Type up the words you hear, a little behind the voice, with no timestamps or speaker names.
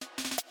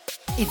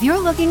If you're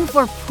looking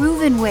for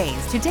proven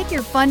ways to take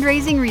your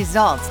fundraising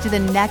results to the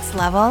next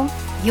level,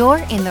 you're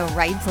in the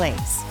right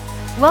place.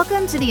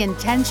 Welcome to the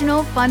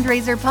Intentional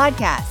Fundraiser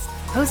Podcast,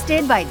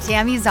 hosted by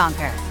Tammy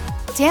Zonker.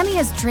 Tammy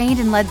has trained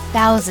and led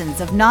thousands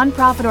of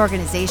nonprofit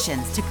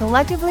organizations to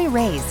collectively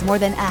raise more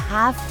than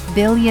 $500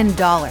 million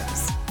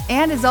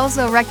and is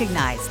also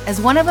recognized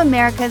as one of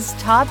America's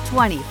top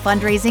 20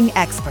 fundraising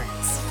experts.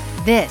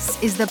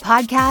 This is the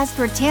podcast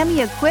where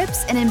Tammy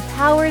equips and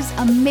empowers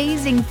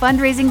amazing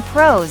fundraising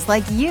pros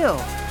like you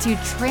to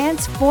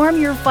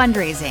transform your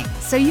fundraising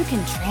so you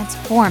can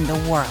transform the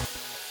world.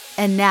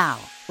 And now,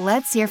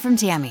 let's hear from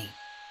Tammy.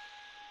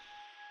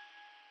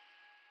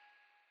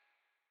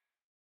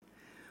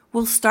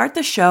 We'll start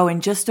the show in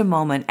just a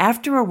moment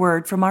after a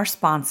word from our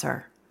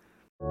sponsor.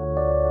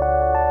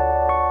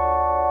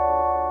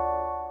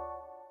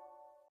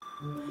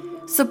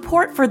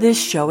 Support for this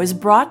show is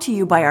brought to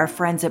you by our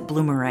friends at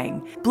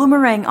Bloomerang.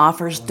 Bloomerang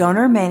offers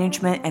donor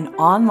management and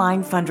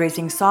online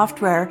fundraising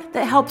software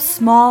that helps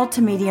small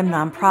to medium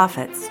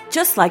nonprofits,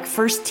 just like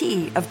First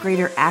Tee of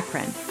Greater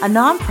Akron, a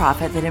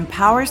nonprofit that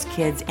empowers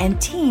kids and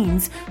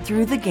teens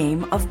through the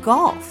game of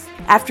golf.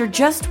 After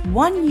just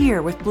 1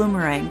 year with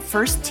Bloomerang,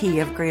 First Tee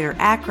of Greater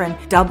Akron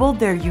doubled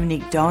their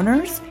unique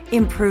donors,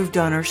 improved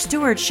donor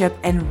stewardship,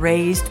 and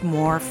raised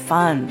more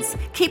funds.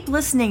 Keep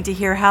listening to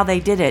hear how they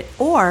did it,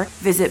 or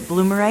visit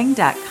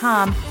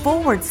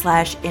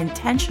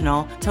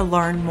bloomerang.com/intentional to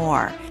learn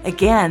more.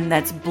 Again,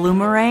 that's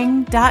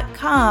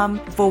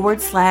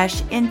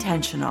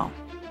bloomerang.com/intentional.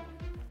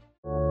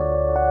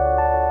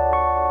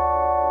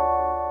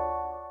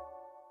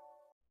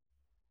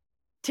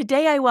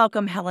 Today, I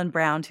welcome Helen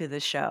Brown to the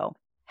show.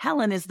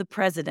 Helen is the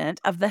president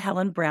of the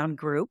Helen Brown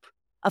Group,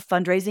 a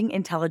fundraising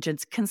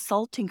intelligence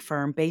consulting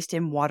firm based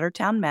in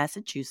Watertown,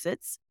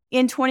 Massachusetts.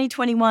 In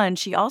 2021,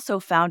 she also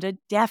founded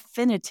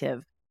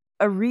Definitive,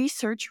 a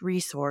research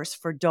resource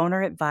for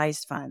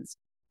donor-advised funds.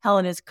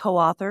 Helen is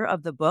co-author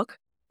of the book,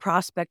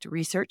 Prospect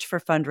Research for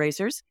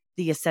Fundraisers,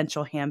 The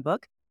Essential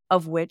Handbook,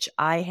 of which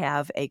I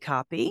have a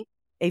copy,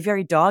 a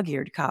very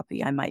dog-eared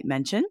copy, I might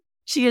mention.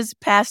 She is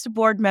past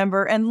board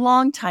member and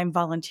longtime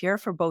volunteer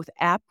for both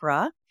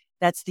APRA,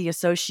 that's the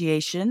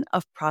Association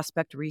of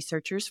Prospect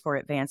Researchers for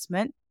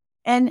Advancement,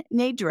 and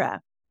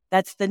NADRA,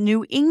 that's the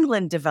New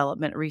England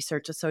Development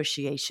Research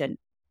Association.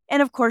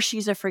 And of course,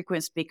 she's a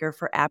frequent speaker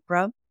for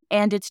APRA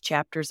and its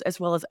chapters, as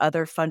well as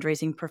other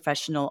fundraising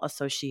professional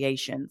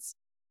associations.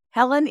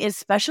 Helen is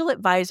Special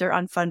Advisor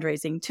on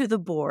Fundraising to the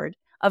board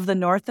of the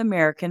North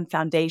American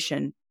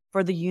Foundation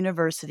for the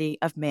University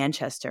of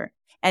Manchester,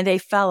 and a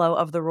Fellow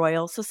of the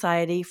Royal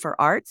Society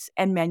for Arts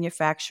and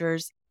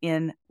Manufacturers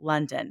in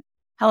London.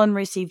 Helen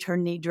received her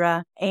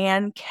NIDRA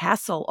Anne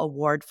Castle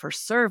Award for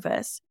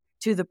Service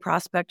to the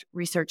Prospect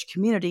Research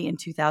Community in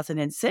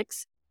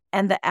 2006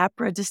 and the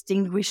APRA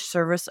Distinguished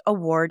Service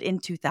Award in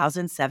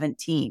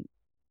 2017.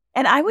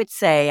 And I would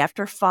say,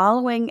 after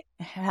following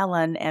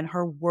Helen and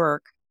her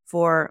work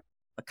for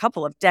a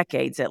couple of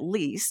decades at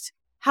least,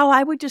 how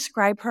I would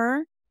describe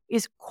her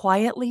is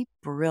quietly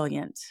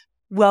brilliant.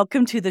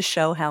 Welcome to the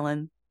show,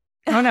 Helen.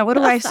 Oh, no, what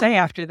do I say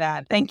after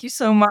that? Thank you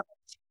so much.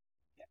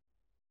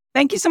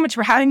 Thank you so much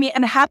for having me,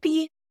 and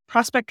happy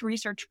Prospect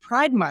Research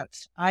Pride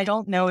Month. I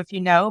don't know if you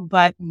know,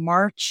 but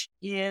March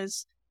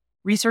is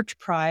Research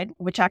Pride,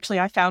 which actually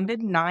I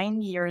founded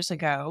 9 years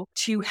ago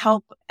to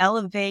help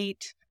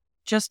elevate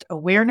just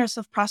awareness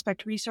of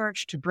prospect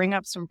research, to bring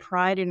up some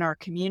pride in our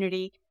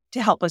community,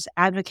 to help us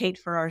advocate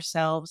for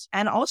ourselves,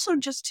 and also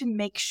just to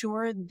make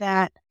sure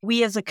that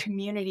we as a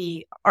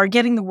community are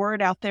getting the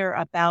word out there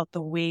about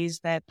the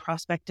ways that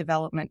prospect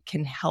development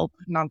can help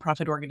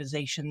nonprofit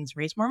organizations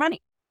raise more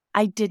money.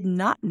 I did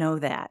not know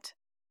that.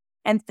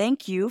 And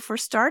thank you for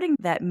starting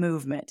that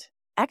movement.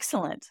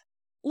 Excellent.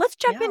 Let's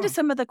jump into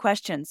some of the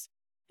questions.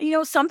 You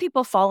know, some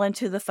people fall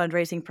into the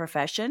fundraising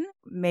profession,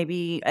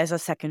 maybe as a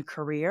second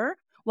career,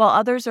 while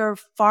others are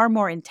far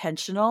more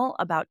intentional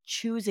about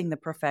choosing the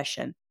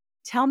profession.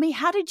 Tell me,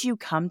 how did you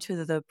come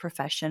to the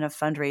profession of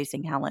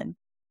fundraising, Helen?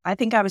 I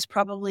think I was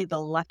probably the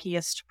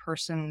luckiest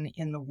person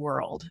in the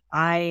world.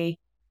 I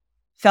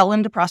fell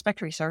into prospect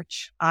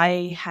research.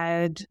 I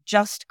had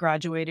just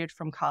graduated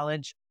from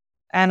college,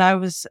 and I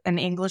was an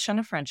English and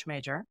a French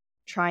major,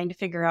 trying to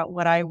figure out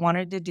what I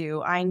wanted to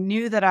do. I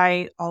knew that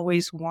I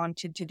always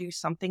wanted to do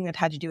something that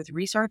had to do with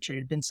research. It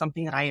had been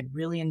something that I had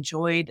really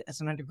enjoyed as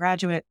an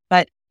undergraduate,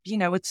 but you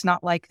know, it's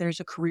not like there's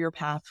a career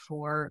path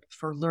for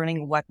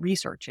learning what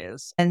research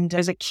is. And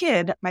as a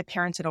kid, my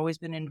parents had always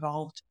been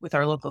involved with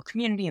our local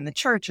community and the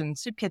church and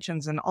soup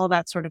kitchens and all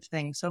that sort of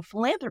thing. So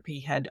philanthropy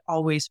had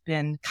always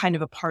been kind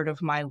of a part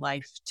of my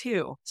life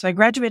too. So I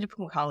graduated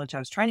from college. I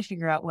was trying to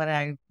figure out what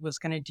I was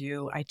going to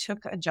do. I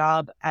took a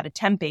job at a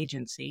temp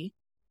agency,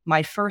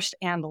 my first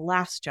and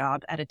last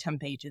job at a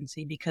temp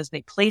agency, because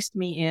they placed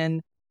me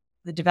in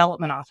the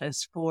development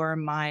office for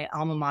my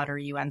alma mater,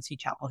 UNC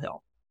Chapel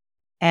Hill.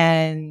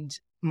 And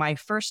my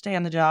first day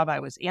on the job,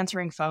 I was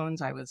answering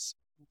phones. I was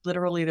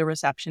literally the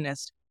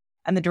receptionist.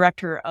 And the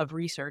director of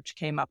research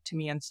came up to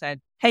me and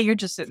said, "Hey, you're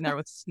just sitting there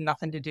with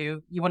nothing to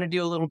do. You want to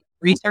do a little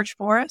research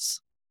for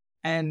us?"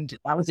 And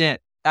that was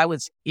it. That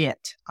was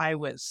it. I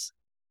was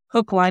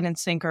hook, line, and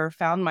sinker,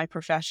 found my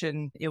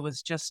profession. It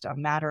was just a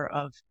matter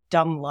of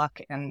dumb luck.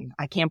 And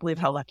I can't believe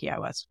how lucky I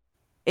was.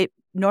 It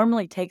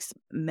normally takes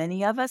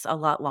many of us a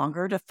lot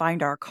longer to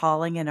find our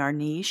calling and our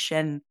niche.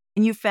 And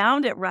you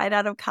found it right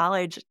out of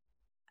college.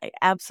 I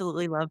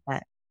absolutely love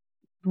that.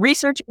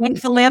 Research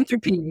and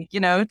philanthropy,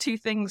 two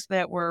things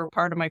that were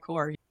part of my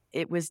core.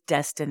 It was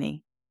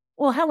destiny.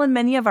 Well, Helen,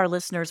 many of our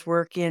listeners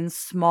work in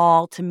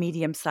small to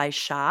medium-sized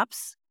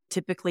shops,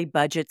 typically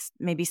budgets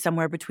maybe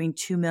somewhere between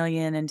 2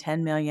 million and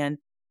 10 million.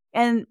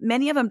 And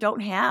many of them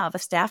don't have a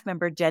staff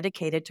member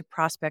dedicated to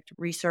prospect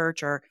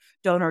research or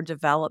donor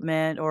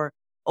development or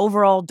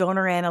overall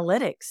donor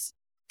analytics,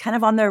 kind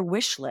of on their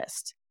wish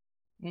list.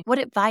 What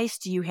advice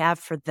do you have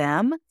for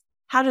them?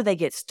 How do they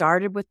get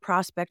started with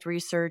prospect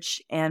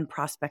research and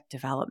prospect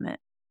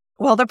development?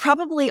 Well, they're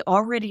probably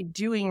already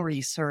doing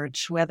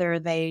research, whether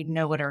they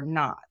know it or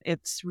not.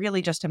 It's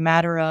really just a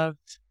matter of,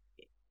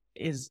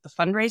 is the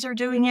fundraiser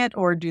doing it,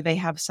 or do they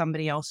have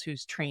somebody else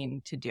who's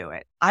trained to do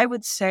it? I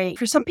would say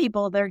for some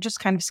people, they're just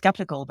kind of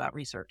skeptical about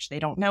research. They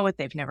don't know it.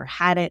 They've never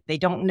had it. They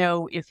don't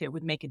know if it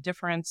would make a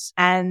difference.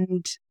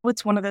 And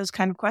it's one of those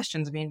kind of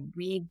questions. I mean,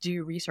 we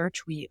do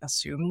research. We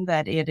assume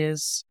that it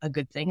is a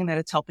good thing and that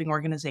it's helping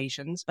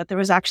organizations. But there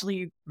was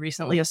actually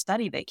recently a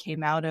study that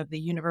came out of the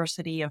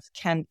University of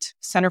Kent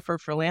Center for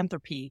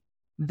Philanthropy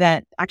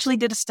that actually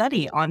did a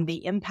study on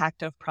the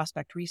impact of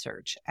prospect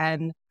research.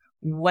 And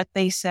what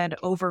they said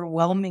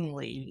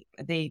overwhelmingly,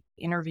 they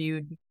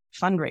interviewed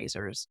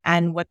fundraisers,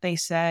 and what they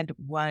said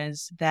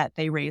was that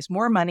they raise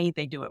more money,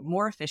 they do it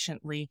more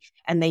efficiently,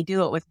 and they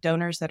do it with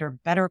donors that are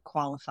better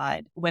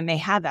qualified when they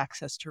have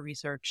access to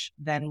research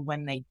than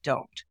when they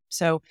don't.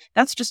 So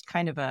that's just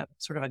kind of a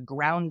sort of a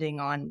grounding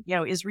on,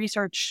 is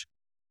research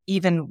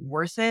even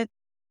worth it?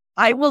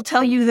 I will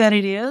tell you that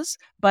it is,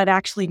 but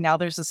actually now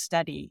there's a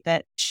study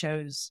that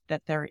shows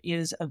that there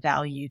is a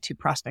value to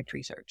prospect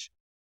research.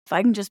 If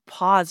I can just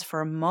pause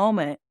for a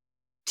moment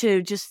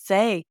to just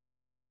say,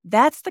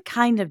 that's the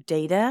kind of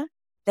data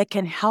that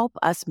can help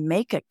us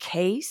make a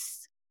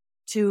case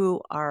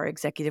to our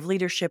executive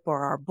leadership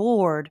or our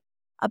board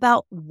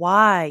about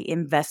why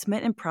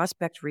investment in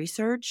prospect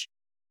research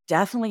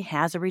definitely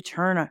has a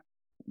return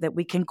that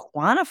we can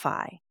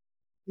quantify.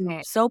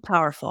 Yeah. So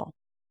powerful.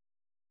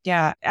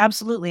 Yeah,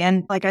 absolutely.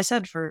 And like I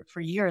said, for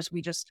years,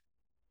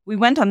 we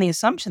went on the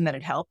assumption that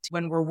it helped.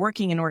 When we're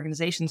working in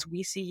organizations,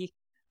 we see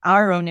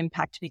our own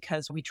impact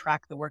because we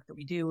track the work that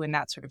we do and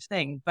that sort of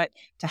thing. But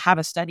to have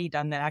a study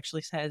done that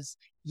actually says,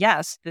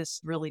 yes,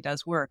 this really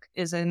does work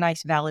is a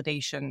nice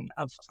validation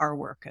of our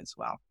work as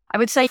well. I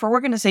would say for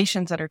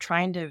organizations that are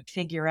trying to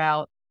figure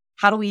out,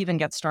 how do we even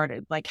get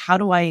started? Like, how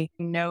do I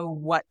know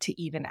what to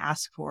even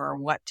ask for or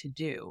what to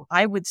do?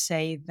 I would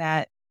say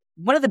that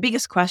one of the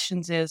biggest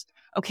questions is,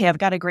 okay, I've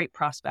got a great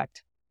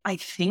prospect. I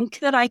think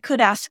that I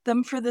could ask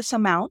them for this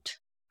amount.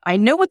 I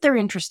know what they're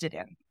interested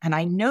in, and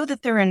I know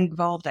that they're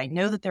involved. I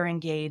know that they're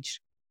engaged,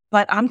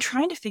 but I'm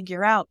trying to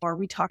figure out, are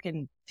we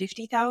talking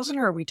 50,000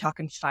 or are we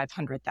talking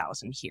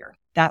 500,000 here?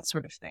 That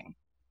sort of thing.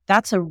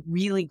 That's a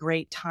really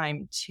great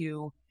time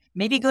to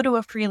maybe go to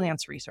a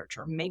freelance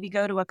researcher, maybe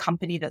go to a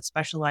company that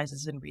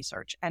specializes in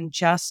research and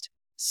just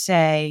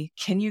say,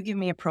 can you give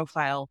me a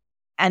profile?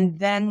 And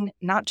then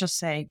not just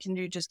say, can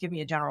you just give me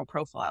a general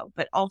profile,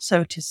 but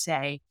also to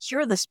say,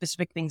 here are the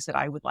specific things that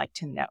I would like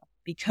to know.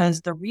 Because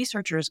the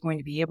researcher is going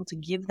to be able to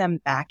give them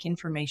back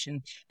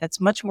information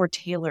that's much more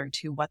tailored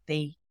to what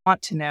they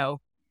want to know.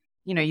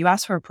 You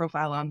ask for a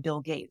profile on Bill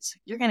Gates,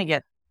 you're going to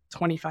get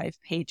 25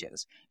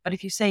 pages. But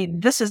if you say,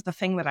 this is the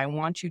thing that I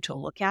want you to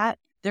look at,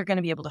 they're going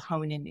to be able to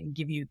hone in and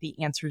give you the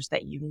answers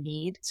that you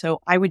need.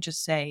 So I would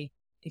just say,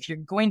 if you're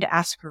going to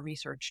ask for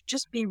research,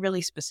 just be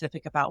really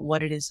specific about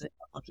what it is that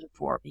you're looking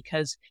for,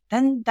 because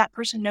then that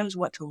person knows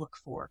what to look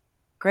for.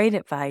 Great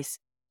advice.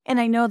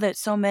 And I know that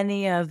so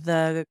many of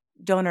the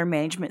donor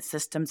management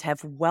systems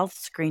have wealth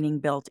screening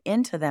built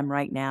into them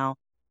right now,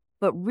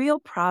 but real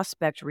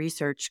prospect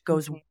research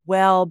goes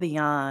well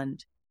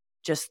beyond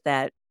just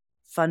that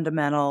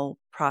fundamental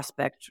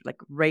prospect, like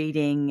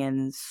rating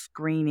and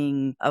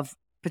screening of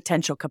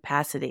potential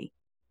capacity.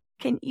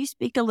 Can you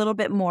speak a little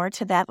bit more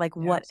to that? Like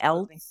what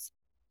else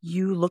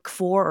you look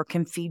for or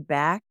can feed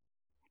back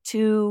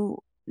to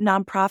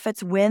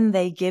nonprofits when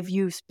they give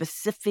you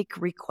specific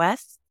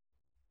requests?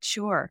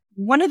 Sure.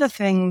 One of the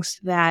things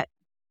that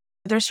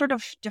there's sort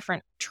of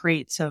different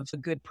traits of a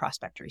good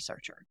prospect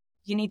researcher.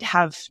 You need to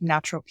have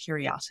natural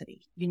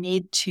curiosity. You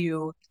need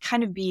to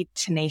kind of be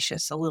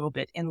tenacious a little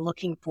bit in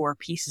looking for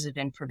pieces of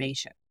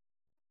information.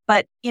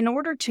 But in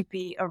order to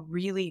be a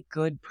really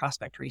good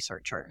prospect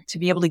researcher, to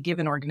be able to give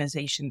an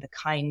organization the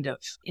kind of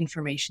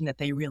information that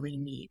they really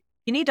need,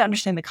 you need to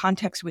understand the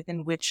context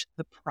within which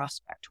the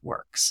prospect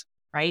works,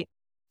 right?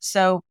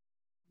 So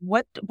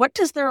what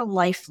does their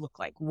life look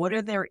like? What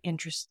are their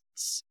interests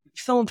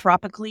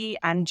philanthropically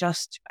and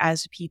just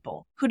as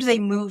people? Who do they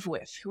move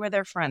with? Who are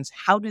their friends?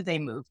 How do they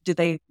move? Do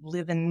they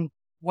live in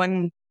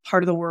one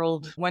part of the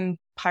world, one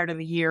part of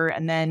the year,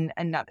 and then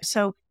another?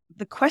 So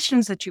the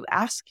questions that you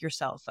ask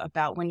yourself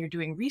about when you're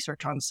doing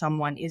research on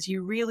someone is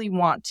you really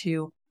want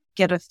to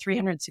get a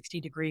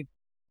 360-degree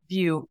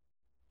view,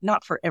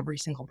 not for every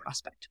single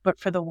prospect, but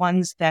for the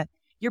ones that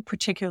you're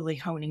particularly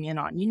honing in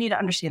on. You need to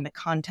understand the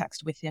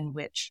context within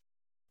which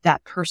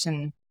that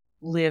person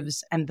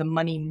lives and the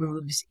money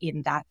moves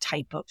in that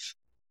type of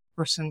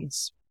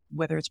person's,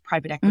 whether it's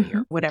private equity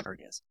or whatever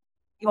it is.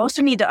 You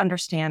also need to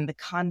understand the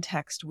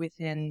context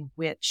within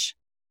which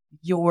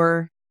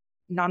your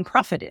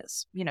nonprofit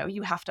is.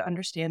 You have to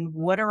understand,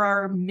 what are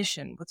our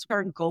mission? What's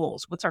our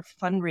goals? What's our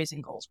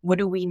fundraising goals? What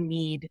do we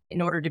need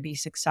in order to be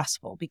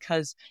successful?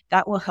 Because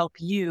that will help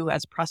you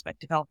as a prospect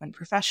development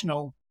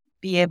professional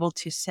be able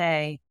to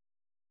say,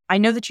 I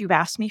know that you've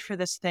asked me for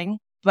this thing,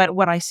 but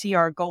what I see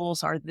our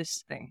goals are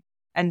this thing.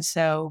 And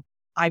so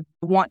I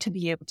want to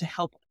be able to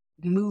help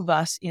move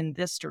us in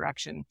this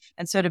direction.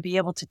 And so to be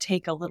able to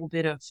take a little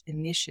bit of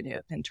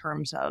initiative in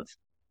terms of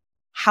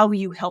how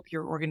you help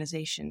your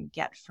organization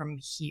get from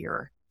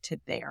here to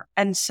there.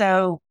 And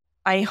so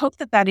I hope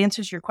that that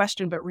answers your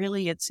question, but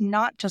really it's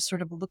not just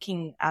sort of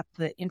looking at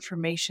the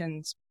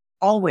information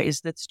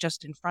always that's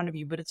just in front of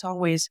you, but it's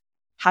always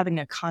having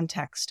a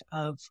context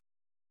of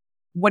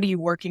what are you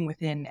working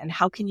within and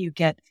how can you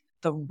get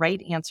the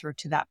right answer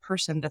to that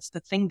person that's the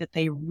thing that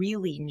they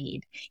really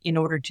need in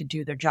order to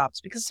do their jobs.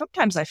 Because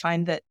sometimes I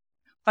find that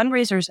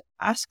fundraisers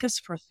ask us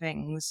for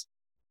things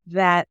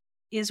that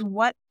is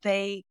what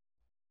they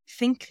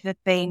think that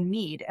they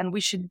need, and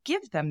we should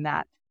give them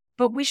that,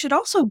 but we should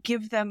also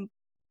give them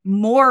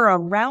more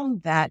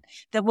around that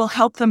will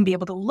help them be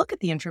able to look at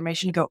the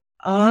information and go,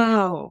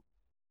 oh,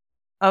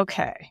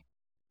 okay.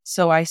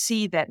 So I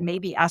see that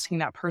maybe asking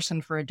that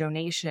person for a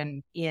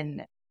donation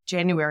in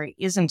January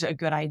isn't a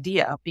good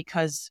idea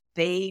because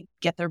they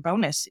get their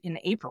bonus in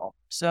April.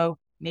 So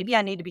maybe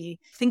I need to be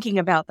thinking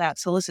about that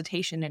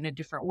solicitation in a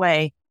different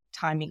way,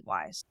 timing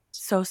wise.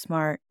 So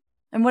smart.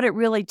 And what it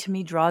really, to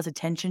me, draws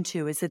attention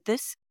to is that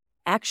this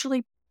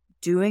actually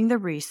doing the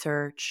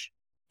research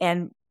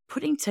and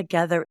putting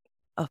together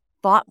a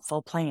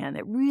thoughtful plan,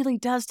 it really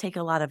does take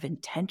a lot of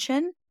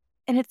intention.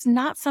 And it's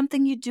not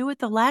something you do at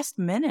the last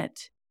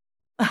minute.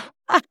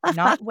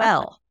 Not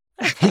well.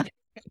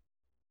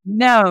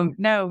 No,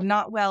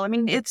 not well. I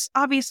mean, it's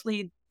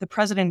obviously the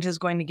president is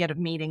going to get a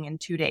meeting in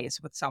 2 days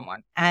with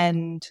someone,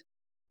 and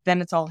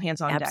then it's all hands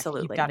on deck.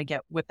 Absolutely. You've got to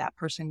get what that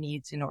person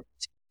needs in order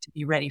to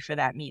be ready for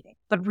that meeting.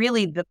 But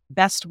really, the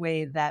best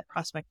way that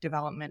prospect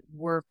development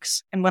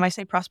works, and when I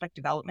say prospect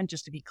development,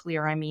 just to be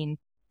clear, I mean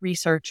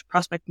research,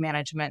 prospect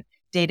management,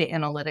 data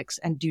analytics,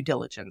 and due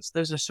diligence.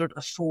 Those are sort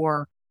of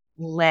 4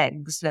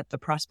 legs that the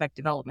prospect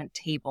development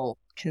table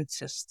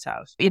consists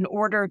of. In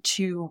order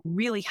to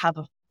really have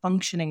a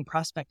functioning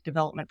prospect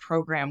development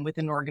program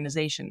within an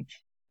organization,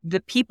 the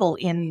people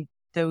in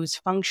those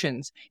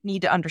functions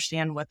need to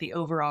understand what the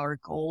overall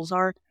goals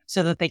are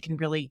so that they can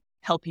really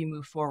help you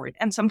move forward.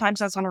 And sometimes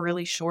that's on a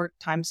really short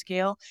time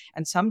scale.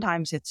 And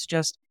sometimes it's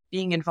just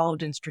being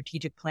involved in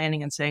strategic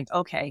planning and saying,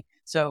 okay,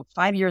 so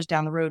 5 years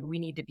down the road, we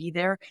need to be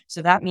there.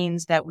 So that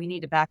means that we need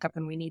to back up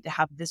and we need to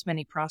have this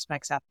many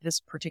prospects at this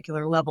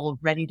particular level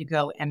ready to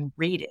go and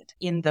rated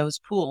in those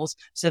pools.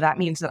 So that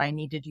means that I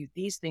need to do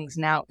these things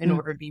now in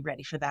order to be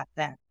ready for that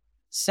then.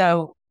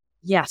 So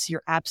yes,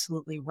 you're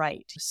absolutely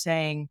right.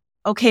 Saying,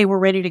 okay, we're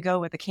ready to go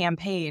with the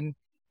campaign,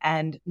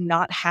 and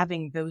not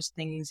having those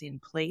things in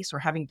place or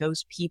having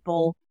those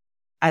people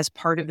as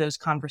part of those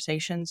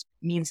conversations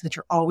means that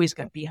you're always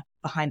going to be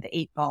behind the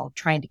 8 ball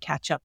trying to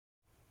catch up.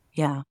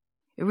 Yeah,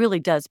 it really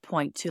does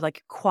point to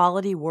like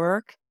quality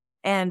work,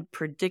 and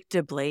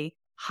predictably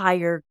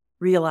higher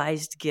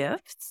realized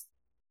gifts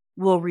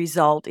will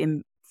result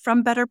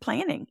from better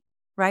planning,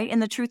 right?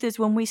 And the truth is,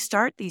 when we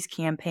start these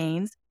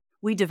campaigns,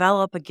 we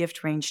develop a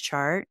gift range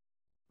chart.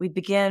 We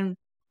begin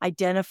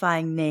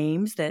identifying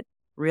names that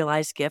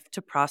realize gift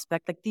to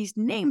prospect. Like, these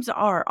names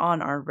are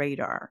on our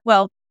radar.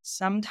 Well,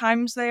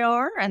 sometimes they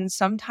are, and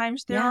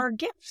sometimes there are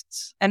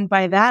gifts. And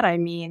by that, I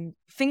mean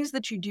things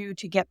that you do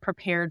to get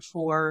prepared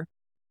for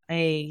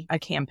a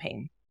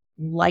campaign,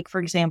 like, for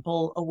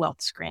example, a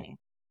wealth screening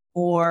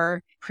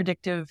or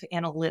predictive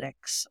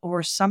analytics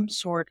or some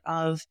sort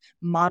of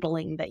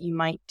modeling that you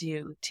might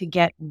do to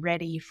get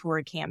ready for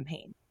a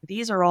campaign.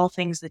 These are all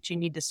things that you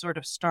need to sort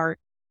of start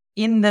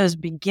in those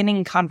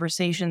beginning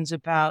conversations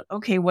about,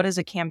 okay, what does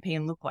a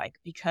campaign look like?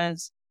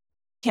 Because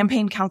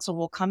campaign counsel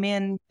will come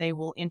in, they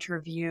will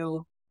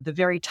interview the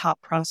very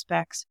top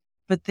prospects,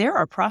 but there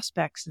are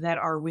prospects that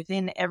are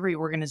within every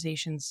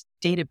organization's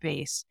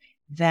database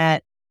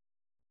that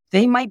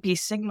they might be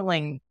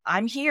signaling,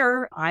 I'm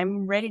here,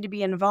 I'm ready to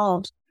be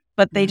involved,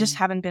 but they just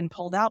haven't been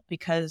pulled out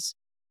because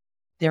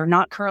they're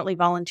not currently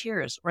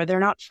volunteers, or they're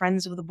not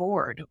friends of the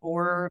board,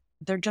 or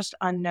they're just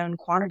unknown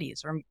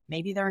quantities, or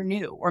maybe they're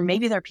new, or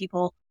maybe they're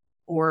people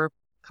or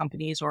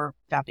companies or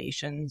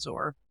foundations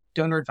or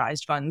donor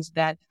advised funds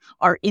that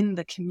are in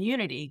the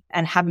community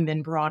and haven't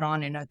been brought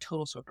on in a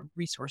total sort of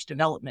resource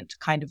development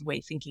kind of way,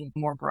 thinking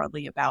more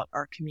broadly about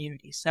our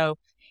community. So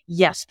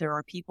yes, there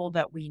are people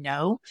that we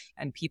know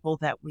and people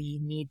that we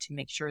need to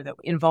make sure that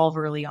we involve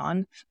early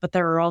on, but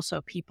there are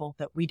also people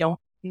that we don't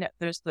know.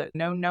 There's the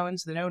known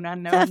knowns, the known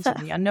unknowns, and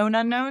the unknown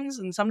unknowns.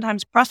 And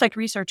sometimes prospect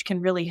research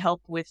can really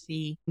help with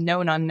the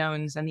known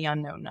unknowns and the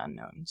unknown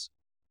unknowns.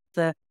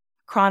 The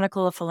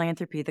Chronicle of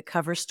Philanthropy, the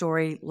cover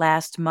story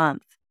last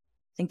month,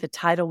 I think the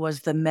title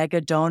was The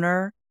Mega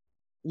Donor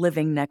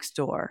Living Next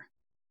Door,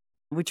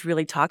 which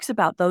really talks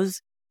about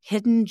those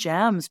hidden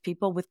gems,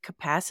 people with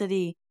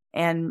capacity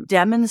and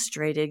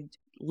demonstrated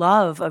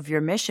love of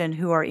your mission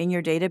who are in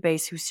your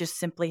database who just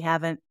simply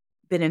haven't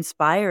been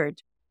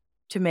inspired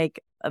to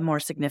make a more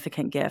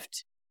significant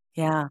gift.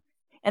 Yeah.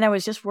 And I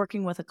was just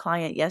working with a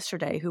client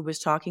yesterday who was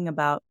talking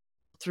about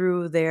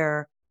through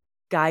their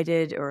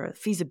guided or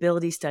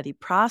feasibility study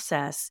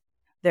process,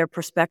 their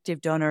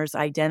prospective donors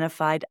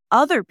identified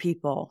other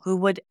people who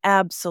would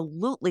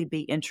absolutely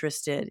be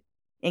interested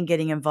in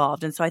getting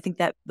involved. And so I think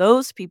that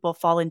those people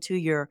fall into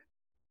your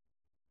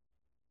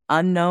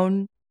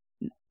unknown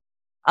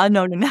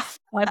enough.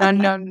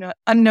 Unknown.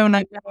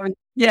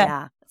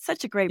 Yeah,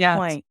 such a great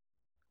point.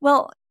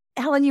 Well,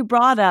 Helen, you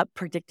brought up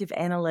predictive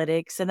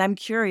analytics, and I'm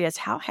curious,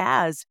 how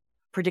has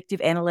predictive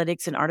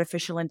analytics and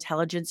artificial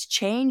intelligence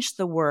changed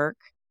the work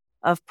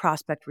of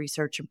prospect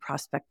research and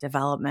prospect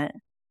development?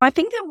 I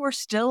think that we're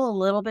still a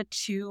little bit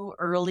too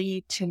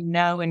early to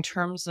know in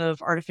terms of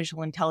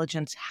artificial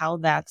intelligence how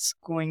that's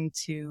going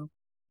to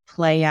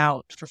play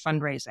out for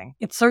fundraising.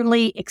 It's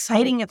certainly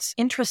exciting. It's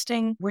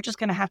interesting. We're just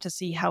going to have to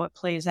see how it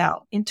plays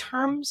out. In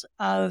terms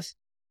of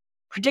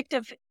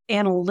predictive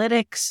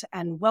analytics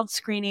and wealth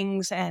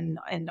screenings and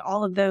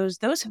all of those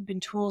have been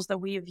tools that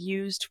we have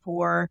used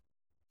for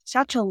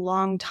such a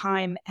long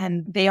time.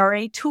 And they are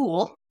a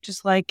tool,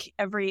 just like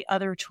every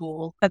other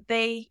tool, but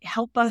they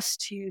help us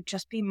to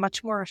just be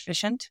much more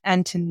efficient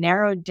and to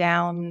narrow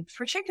down,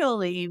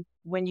 particularly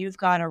when you've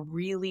got a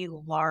really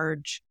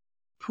large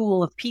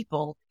pool of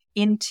people,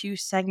 into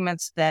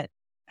segments that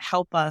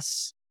help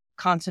us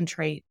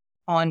concentrate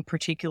on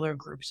particular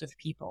groups of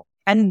people.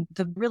 And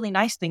the really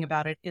nice thing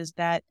about it is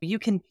that you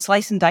can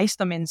slice and dice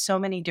them in so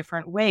many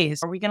different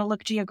ways. Are we going to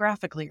look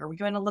geographically? Are we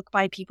going to look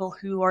by people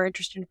who are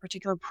interested in a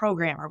particular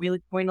program? Are we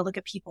going to look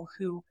at people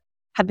who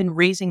have been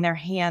raising their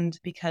hand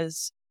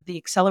because the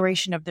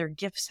acceleration of their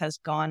gifts has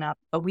gone up,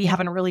 but we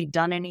haven't really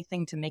done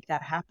anything to make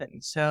that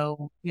happen?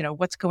 So,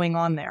 what's going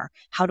on there?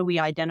 How do we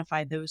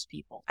identify those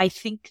people? I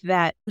think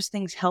that those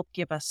things help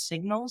give us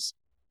signals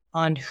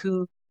on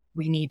who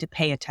we need to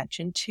pay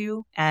attention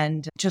to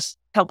and just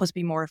help us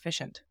be more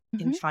efficient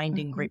in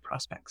finding great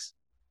prospects.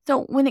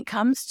 So when it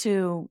comes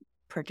to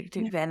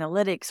predictive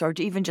analytics or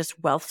even just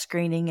wealth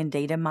screening and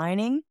data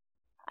mining,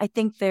 I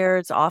think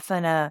there's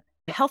often a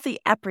healthy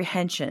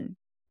apprehension,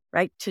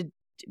 right, to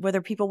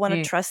whether people want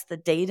to trust the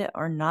data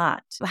or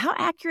not. How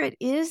accurate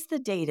is the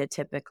data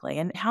typically,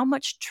 and how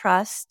much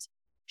trust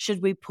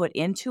should we put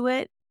into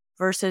it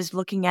versus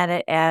looking at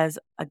it as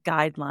a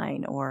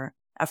guideline or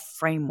a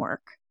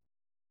framework?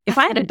 If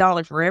I had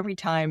 $1 for every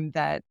time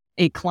that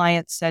a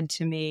client said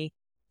to me,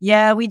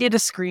 yeah, we did a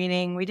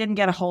screening, we didn't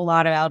get a whole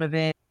lot out of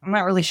it, I'm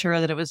not really sure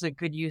that it was a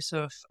good use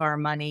of our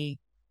money,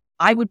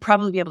 I would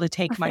probably be able to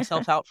take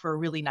myself out for a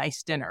really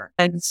nice dinner.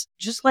 And it's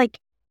just like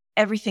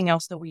everything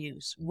else that we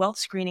use. Wealth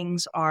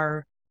screenings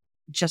are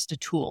just a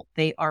tool.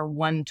 They are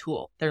one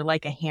tool. They're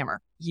like a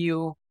hammer.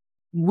 You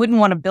wouldn't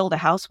want to build a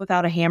house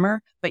without a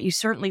hammer, but you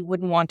certainly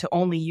wouldn't want to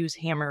only use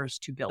hammers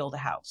to build a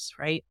house,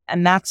 right?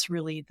 And that's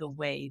really the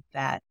way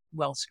that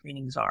wealth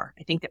screenings are.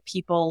 I think that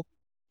people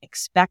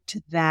expect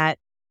that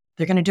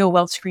they're going to do a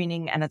wealth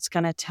screening and it's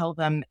going to tell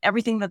them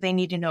everything that they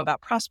need to know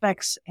about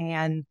prospects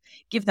and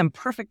give them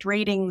perfect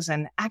ratings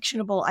and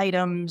actionable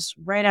items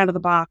right out of the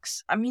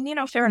box. I mean,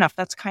 fair enough.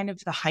 That's kind of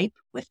the hype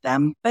with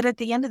them. But at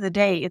the end of the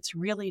day, it's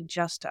really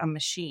just a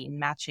machine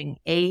matching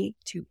A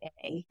to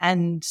A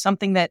and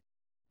something that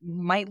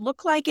might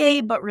look like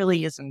A, but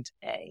really isn't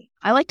A.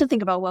 I like to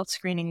think about wealth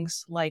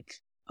screenings like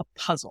a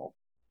puzzle.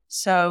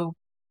 So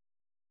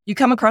you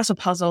come across a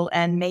puzzle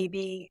and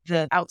maybe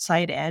the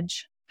outside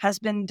edge has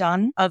been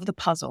done of the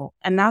puzzle.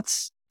 And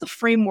that's the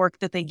framework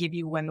that they give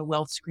you when the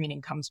wealth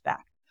screening comes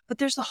back. But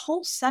there's the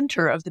whole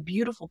center of the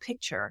beautiful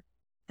picture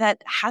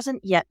that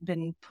hasn't yet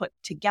been put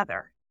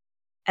together.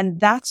 And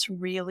that's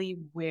really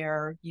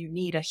where you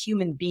need a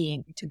human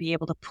being to be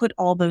able to put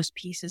all those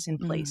pieces in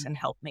place and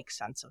help make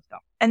sense of them.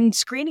 And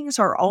screenings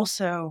are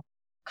also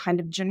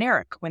kind of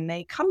generic when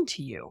they come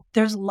to you.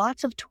 There's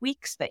lots of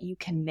tweaks that you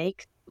can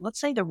make. Let's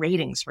say the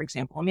ratings, for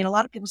example. I mean, a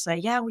lot of people say,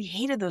 yeah, we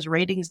hated those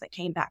ratings that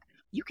came back.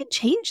 You can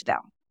change them.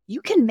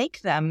 You can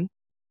make them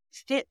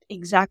fit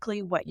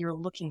exactly what you're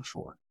looking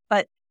for.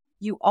 But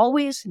you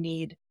always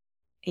need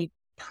a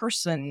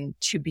person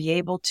to be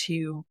able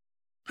to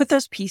put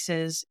those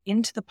pieces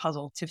into the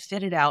puzzle to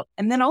fit it out.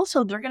 And then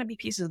also there are going to be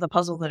pieces of the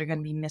puzzle that are going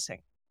to be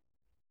missing.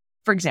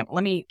 For example,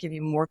 let me give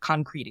you a more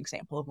concrete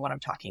example of what I'm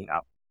talking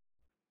about.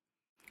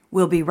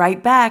 We'll be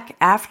right back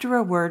after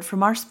a word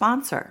from our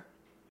sponsor.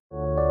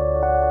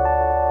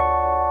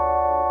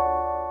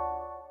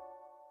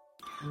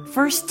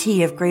 First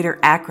Tee of Greater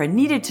Akron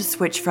needed to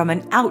switch from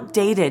an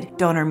outdated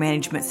donor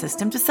management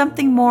system to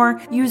something more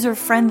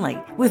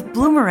user-friendly. With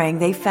Bloomerang,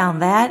 they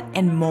found that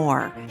and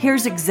more.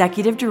 Here's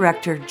Executive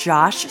Director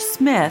Josh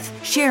Smith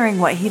sharing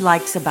what he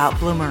likes about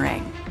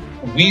Bloomerang.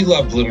 We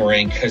love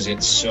Bloomerang because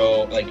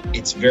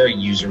it's very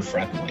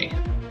user-friendly.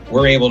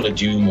 We're able to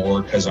do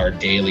more because our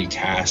daily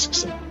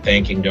tasks of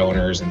thanking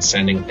donors and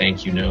sending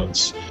thank you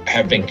notes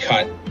have been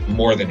cut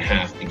more than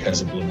half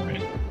because of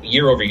Bloomerang.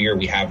 Year over year,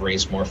 we have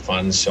raised more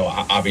funds, so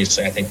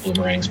obviously I think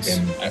Bloomerang's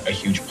been a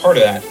huge part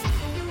of that.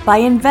 By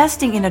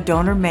investing in a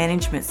donor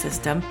management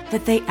system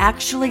that they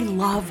actually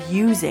love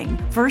using,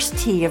 First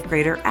Tee of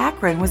Greater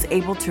Akron was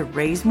able to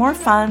raise more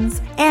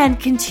funds and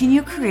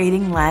continue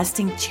creating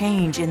lasting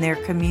change in their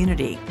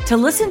community. To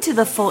listen to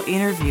the full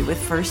interview with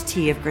First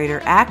Tee of Greater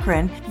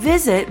Akron,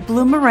 visit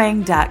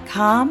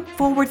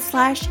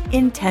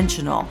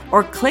bloomerang.com/intentional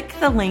or click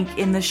the link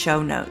in the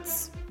show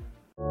notes.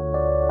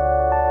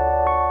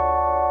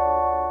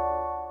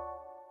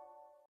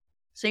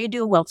 So you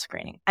do a wealth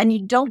screening and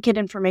you don't get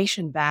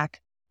information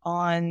back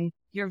on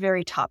your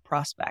very top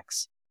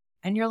prospects.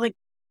 And you're like,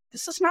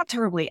 this is not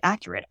terribly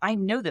accurate. I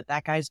know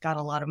that guy's got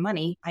a lot of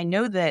money. I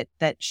know that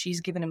she's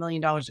given $1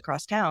 million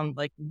across town.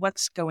 Like,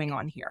 what's going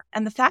on here?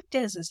 And the fact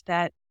is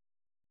that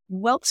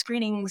wealth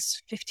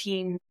screenings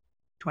 15,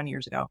 20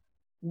 years ago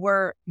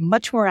were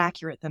much more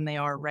accurate than they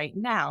are right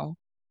now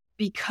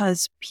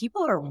because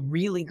people are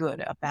really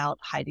good about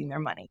hiding their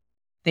money.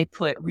 They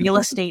put real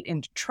estate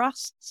into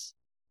trusts.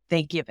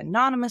 They give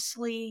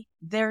anonymously.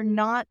 They're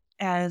not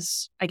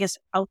as,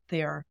 out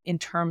there in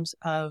terms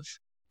of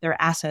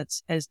their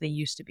assets as they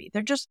used to be.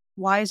 They're just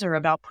wiser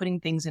about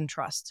putting things in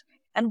trusts.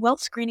 And wealth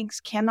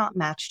screenings cannot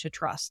match to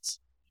trusts.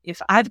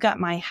 If I've got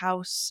my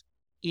house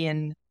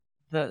in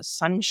the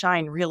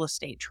Sunshine Real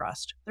Estate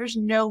Trust, there's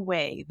no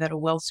way that a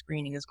wealth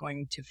screening is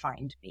going to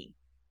find me.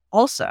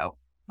 Also,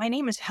 my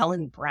name is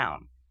Helen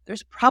Brown.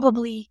 There's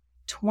probably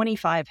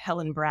 25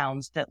 Helen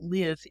Browns that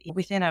live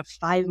within a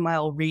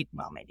 5-mile radius.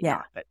 Well, maybe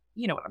not, but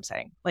you know what I'm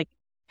saying. Like,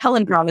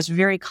 Helen Brown is a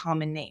very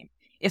common name.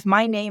 If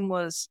my name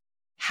was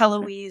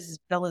Heloise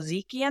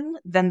Belazikian,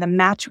 then the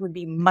match would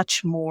be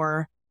much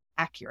more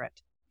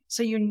accurate.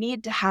 So you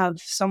need to have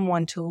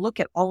someone to look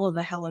at all of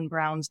the Helen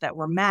Browns that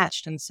were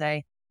matched and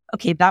say,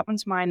 okay, that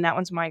one's mine, that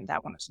one's mine,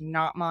 that one is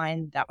not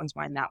mine, that one's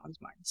mine, that one's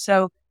mine.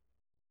 So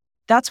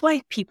that's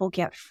why people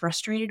get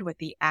frustrated with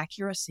the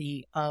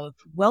accuracy of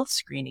wealth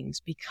screenings,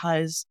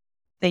 because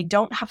they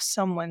don't have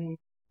someone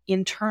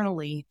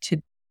internally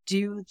to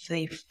do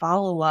the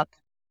follow-up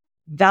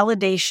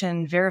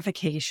validation,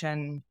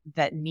 verification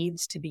that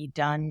needs to be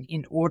done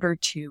in order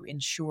to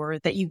ensure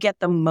that you get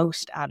the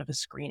most out of a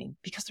screening.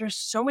 Because there's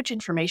so much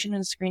information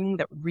in screening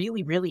that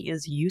really, really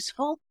is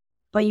useful,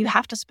 but you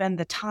have to spend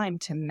the time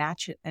to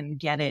match it and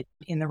get it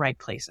in the right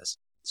places.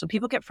 So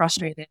people get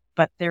frustrated,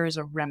 but there is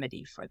a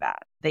remedy for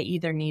that. They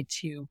either need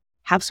to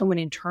have someone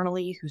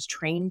internally who's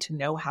trained to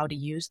know how to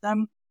use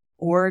them,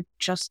 or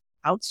just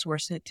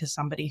outsource it to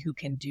somebody who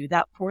can do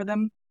that for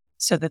them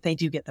so that they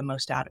do get the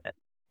most out of it.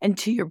 And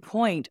to your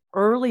point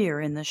earlier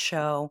in the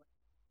show,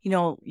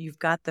 you've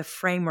got the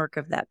framework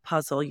of that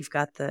puzzle, you've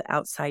got the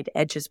outside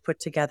edges put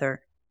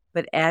together,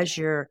 but as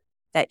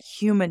that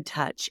human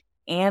touch,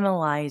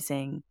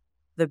 analyzing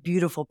the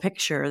beautiful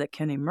picture that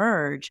can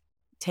emerge,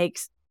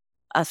 takes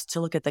us to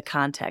look at the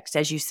context.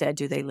 As you said,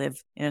 do they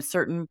live in a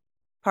certain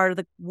part of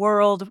the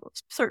world,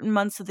 certain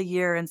months of the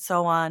year, and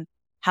so on?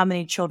 How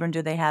many children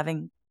do they have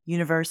in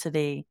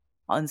university,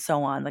 and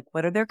so on? Like,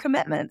 what are their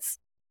commitments?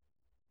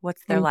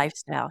 What's their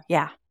lifestyle?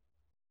 Yeah,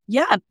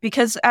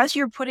 because as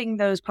you're putting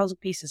those puzzle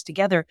pieces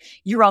together,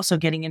 you're also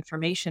getting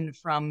information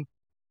from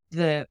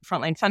the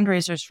frontline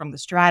fundraisers, from the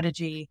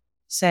strategy,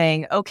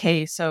 saying,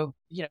 okay, so,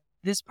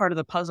 this part of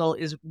the puzzle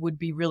would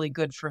be really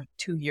good for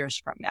 2 years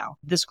from now.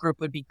 This group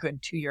would be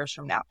good 2 years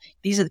from now.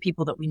 These are the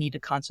people that we need to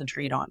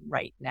concentrate on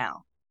right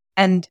now.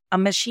 And a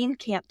machine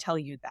can't tell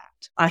you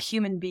that. A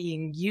human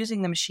being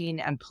using the machine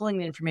and pulling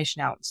the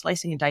information out,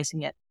 slicing and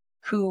dicing it,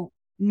 who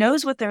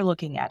knows what they're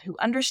looking at, who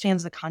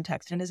understands the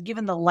context and is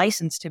given the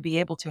license to be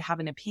able to have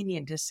an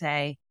opinion to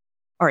say,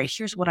 all right,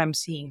 here's what I'm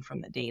seeing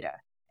from the data.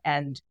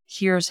 And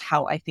here's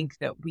how I think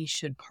that we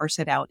should parse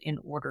it out in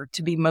order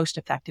to be most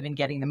effective in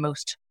getting the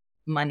most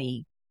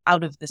money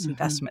out of this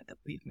investment that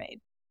we've made.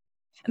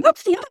 And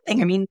that's the other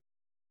thing. I mean,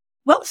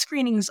 wealth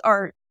screenings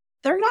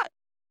they're not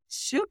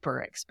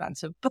super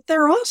expensive, but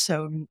they're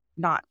also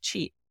not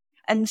cheap.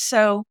 And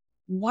so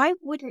why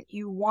wouldn't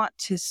you want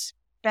to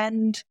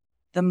spend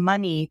the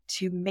money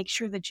to make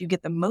sure that you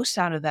get the most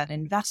out of that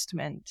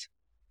investment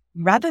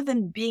rather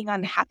than being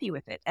unhappy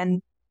with it?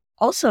 And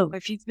also,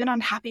 if you've been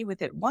unhappy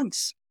with it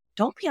once,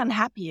 don't be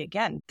unhappy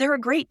again. They're a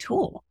great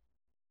tool.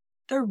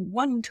 They're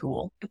one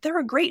tool, but they're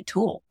a great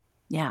tool.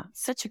 Yeah,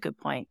 such a good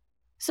point.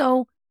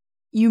 So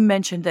you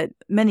mentioned that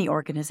many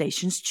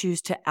organizations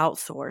choose to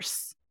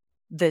outsource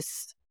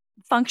this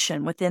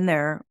function within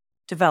their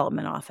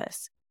development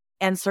office.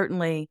 And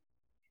certainly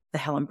the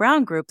Helen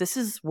Brown Group, this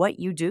is what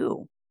you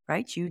do,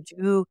 right? You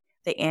do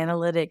the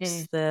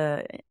analytics,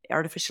 the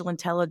artificial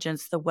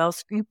intelligence, the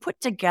wealth. You put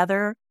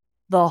together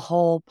the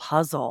whole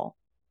puzzle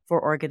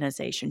for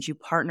organizations. You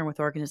partner with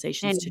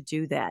organizations to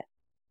do that.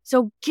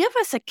 So give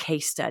us a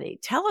case study.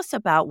 Tell us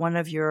about one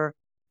of your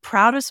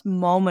proudest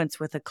moments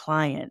with a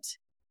client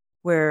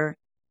where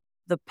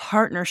the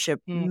partnership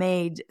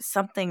made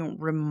something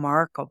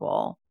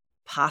remarkable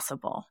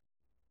possible.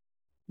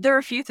 There are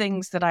a few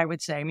things that I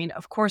would say. I mean,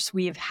 of course,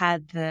 we have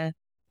had the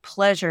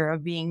pleasure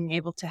of being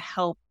able to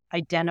help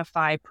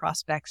identify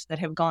prospects that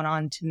have gone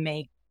on to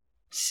make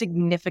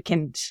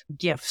significant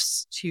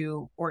gifts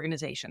to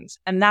organizations.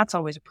 And that's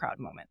always a proud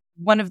moment.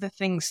 One of the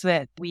things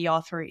that we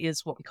offer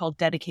is what we call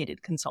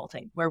dedicated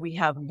consulting, where we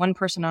have one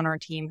person on our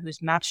team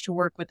who's matched to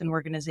work with an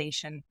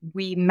organization.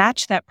 We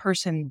match that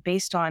person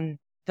based on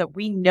that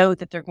we know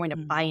that they're going to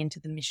buy into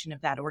the mission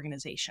of that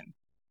organization.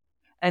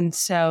 And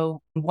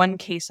so in one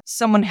case,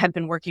 someone had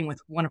been working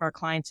with one of our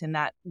clients in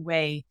that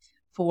way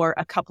for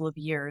a couple of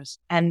years.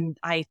 And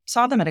I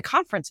saw them at a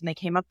conference and they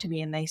came up to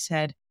me and they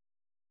said,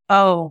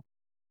 "Oh,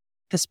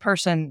 this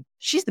person,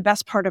 she's the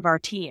best part of our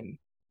team."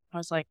 I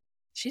was like,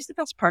 "She's the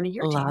best part of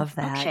your team." Love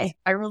that. Okay,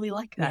 I really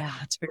like that. Yeah.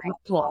 That's very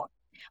cool.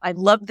 I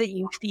love that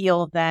you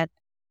feel that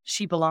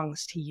she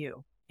belongs to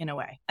you in a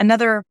way.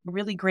 Another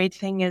really great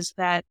thing is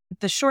that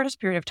the shortest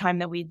period of time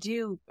that we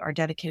do our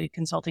dedicated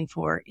consulting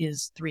for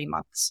is 3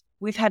 months.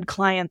 We've had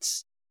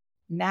clients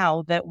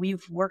now that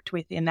we've worked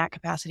with in that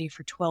capacity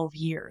for 12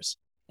 years.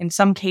 In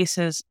some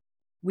cases,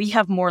 we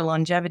have more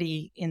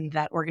longevity in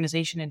that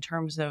organization in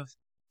terms of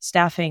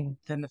staffing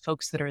than the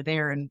folks that are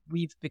there. And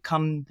we've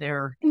become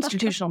their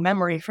institutional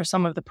memory for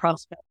some of the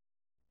prospects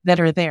that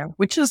are there,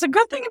 which is a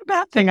good thing and a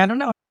bad thing. I don't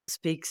know.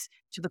 Speaks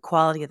to the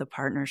quality of the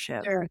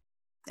partnership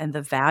and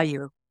the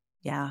value.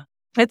 Yeah,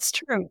 it's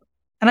true.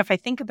 And if I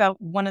think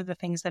about one of the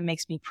things that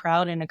makes me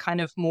proud in a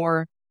kind of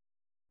more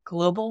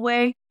global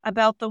way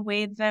about the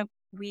way that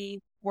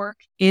we work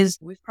is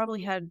we've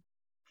probably had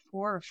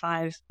 4 or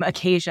 5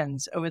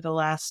 occasions over the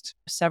last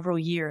several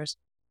years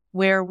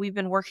where we've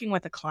been working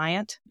with a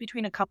client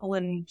between a couple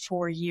and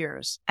 4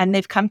 years. And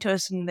they've come to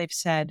us and they've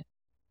said,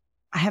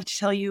 "I have to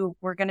tell you,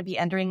 we're going to be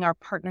entering our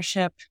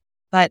partnership,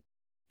 but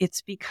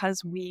it's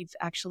because we've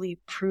actually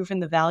proven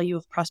the value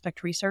of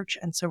prospect research.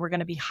 And so we're going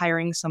to be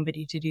hiring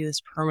somebody to do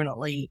this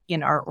permanently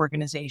in our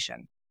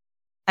organization."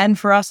 And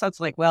for us,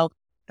 that's like, well,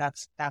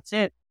 that's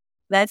it.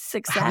 That's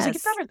success. How does it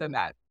get better than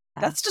that?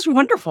 That's just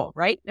wonderful,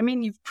 right? I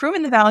mean, you've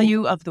proven the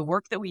value of the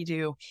work that we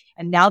do,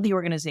 and now the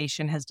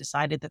organization has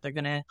decided that they're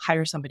going to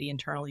hire somebody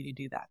internally to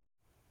do that.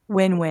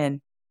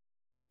 Win-win.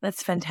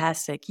 That's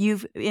fantastic.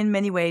 You've, in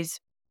many ways,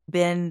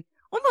 been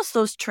almost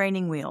those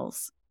training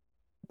wheels,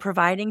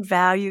 providing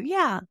value.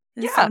 Yeah.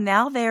 And so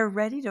now they're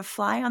ready to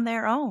fly on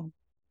their own.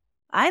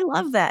 I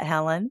love that,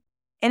 Helen.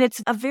 And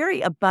it's a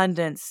very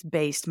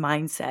abundance-based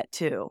mindset,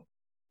 too.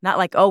 Not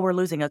like, oh, we're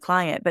losing a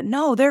client, but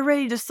no, they're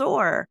ready to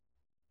soar.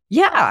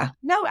 Yeah,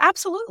 no,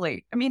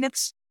 absolutely. I mean,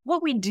 it's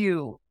what we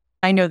do.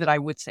 I know that I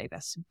would say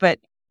this, but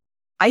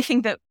I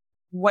think that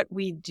what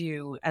we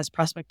do as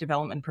prospect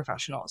development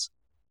professionals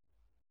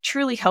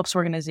truly helps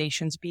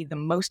organizations be the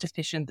most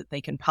efficient that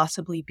they can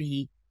possibly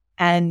be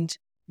and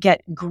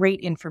get great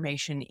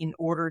information in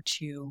order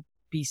to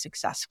be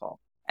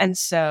successful. And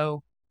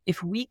so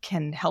if we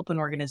can help an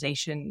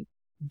organization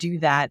do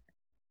that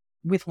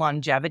with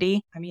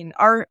longevity, I mean,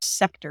 our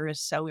sector is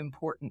so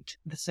important.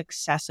 The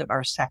success of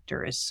our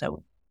sector is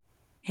so.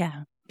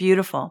 Yeah,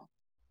 beautiful.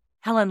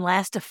 Helen,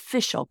 last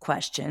official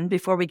question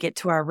before we get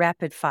to our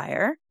rapid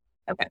fire.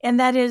 Okay. And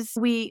that is,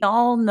 we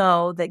all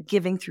know that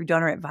giving through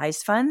donor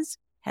advised funds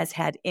has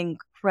had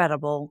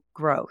incredible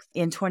growth.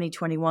 In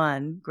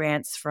 2021,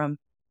 grants from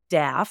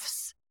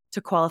DAFs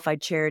to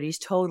qualified charities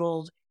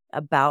totaled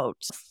about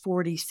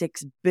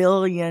 $46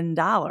 billion,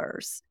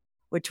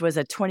 which was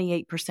a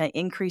 28%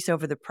 increase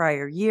over the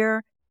prior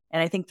year.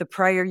 And I think the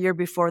prior year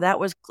before that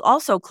was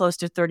also close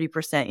to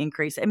 30%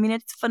 increase. I mean,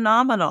 it's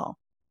phenomenal.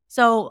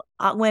 So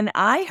when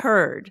I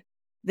heard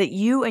that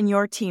you and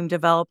your team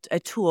developed a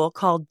tool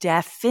called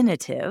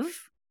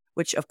Definitive,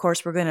 which of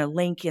course we're going to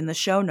link in the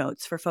show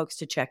notes for folks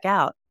to check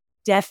out.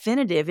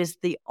 Definitive is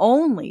the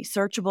only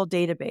searchable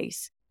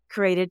database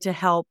created to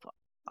help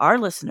our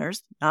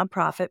listeners,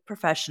 nonprofit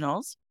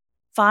professionals,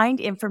 find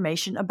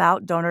information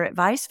about donor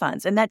advised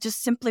funds. And that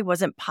just simply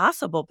wasn't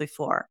possible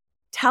before.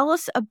 Tell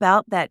us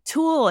about that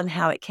tool and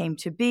how it came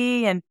to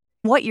be and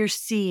what you're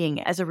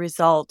seeing as a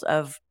result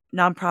of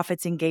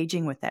nonprofits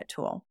engaging with that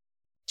tool.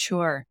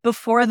 Sure.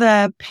 Before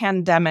the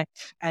pandemic,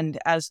 and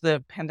as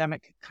the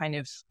pandemic kind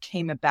of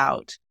came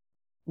about,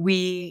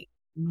 we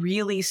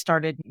really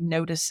started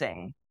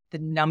noticing the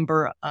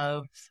number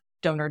of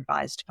donor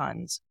advised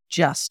funds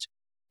just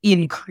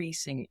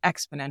increasing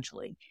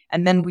exponentially.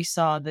 And then we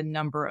saw the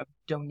number of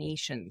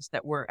donations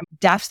that were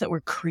DAFs that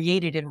were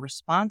created in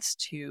response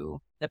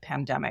to the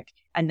pandemic,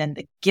 and then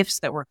the gifts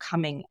that were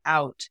coming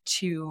out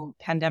to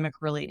pandemic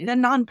related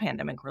and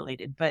non-pandemic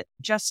related, but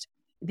just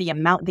the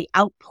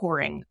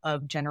outpouring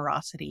of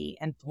generosity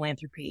and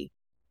philanthropy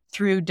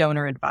through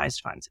donor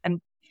advised funds.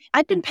 And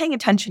I'd been paying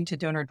attention to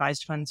donor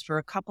advised funds for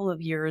a couple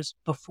of years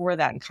before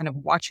that and kind of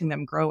watching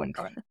them grow and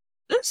going,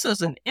 this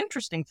is an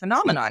interesting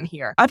phenomenon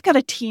here. I've got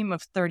a team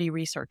of 30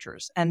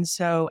 researchers. And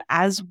so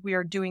as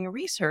we're doing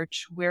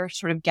research, we're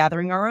sort of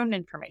gathering our own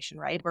information,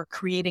 right? We're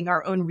creating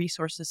our own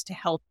resources to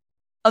help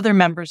other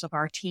members of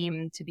our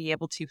team to be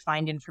able to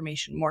find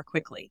information more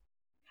quickly.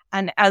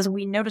 And as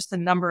we noticed the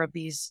number of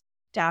these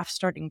staff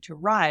starting to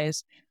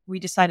rise, we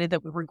decided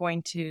that we were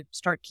going to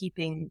start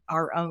keeping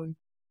our own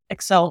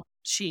Excel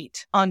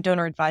sheet on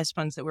donor advised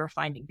funds that we were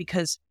finding,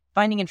 because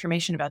finding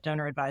information about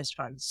donor advised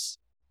funds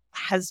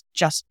has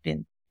just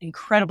been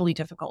incredibly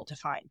difficult to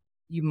find.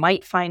 You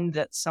might find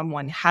that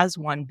someone has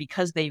one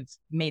because they've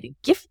made a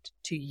gift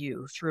to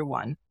you through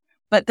one,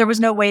 but there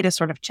was no way to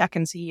sort of check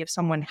and see if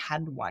someone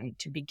had one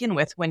to begin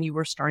with when you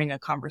were starting a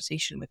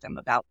conversation with them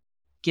about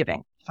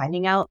giving.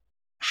 Finding out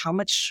how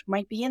much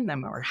might be in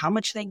them or how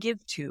much they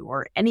give to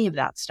or any of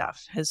that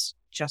stuff has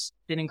just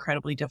been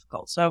incredibly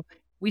difficult. So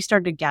we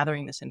started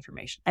gathering this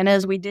information. And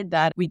as we did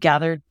that, we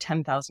gathered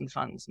 10,000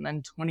 funds and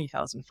then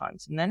 20,000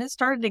 funds. And then it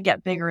started to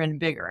get bigger and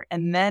bigger.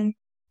 And then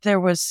there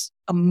was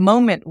a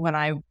moment when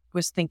I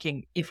was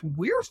thinking, if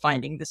we're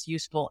finding this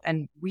useful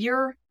and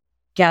we're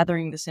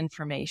gathering this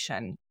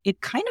information,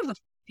 it kind of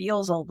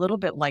feels a little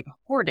bit like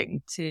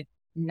hoarding to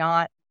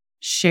not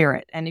share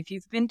it. And if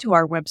you've been to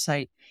our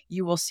website,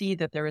 you will see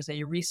that there is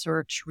a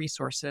research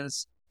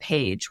resources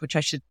page, which I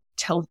should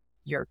tell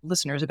your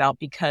listeners about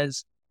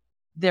because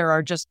there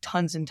are just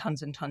tons and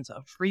tons and tons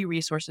of free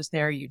resources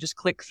there. You just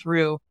click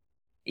through.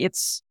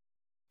 It's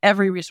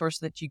every resource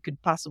that you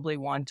could possibly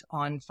want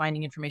on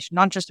finding information,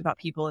 not just about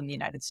people in the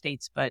United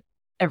States, but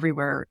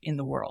everywhere in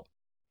the world.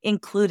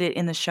 Include it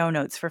in the show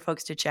notes for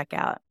folks to check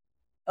out.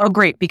 Oh,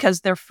 great.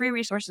 Because they're free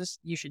resources.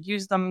 You should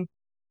use them.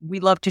 We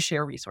love to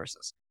share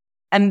resources.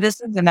 And this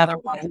is another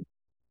one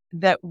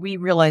that we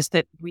realized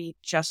that we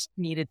just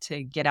needed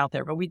to get out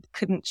there, but we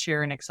couldn't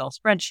share an Excel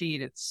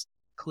spreadsheet. It's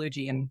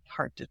kludgy and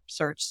hard to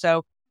search.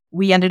 So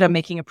we ended up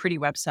making a pretty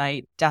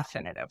website,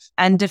 Definitive.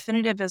 And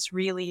Definitive is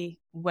really,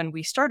 when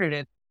we started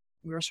it,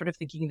 we were sort of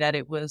thinking that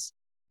it was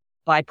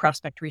by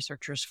prospect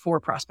researchers for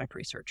prospect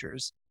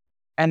researchers.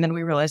 And then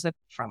we realized that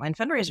frontline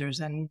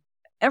fundraisers and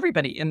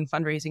everybody in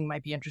fundraising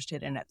might be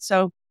interested in it.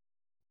 So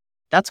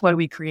that's why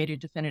we created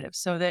Definitive,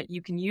 so that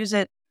you can use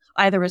it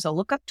either as a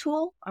lookup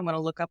tool. I'm going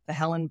to look up the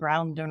Helen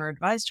Brown Donor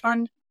Advised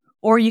Fund,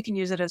 or you can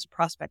use it as a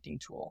prospecting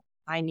tool.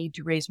 I need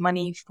to raise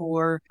money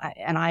for,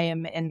 and I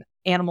am an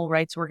animal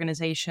rights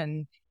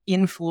organization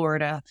in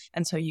Florida.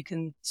 And so you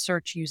can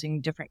search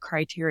using different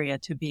criteria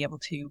to be able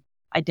to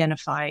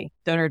identify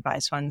donor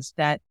advised funds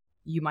that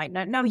you might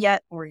not know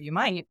yet, or you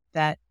might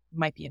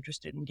be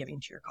interested in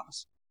giving to your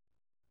cause.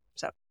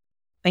 So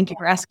thank you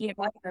for asking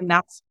about it. And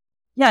that's,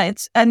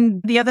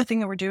 and the other thing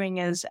that we're doing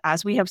is,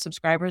 as we have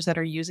subscribers that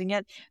are using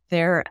it,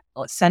 they're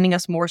sending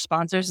us more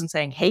sponsors and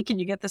saying, hey, can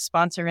you get this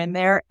sponsor in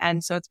there?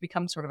 And so it's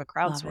become sort of a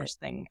crowdsourced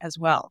thing as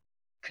well,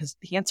 because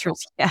the answer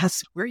is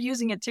yes, we're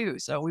using it too.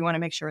 So we want to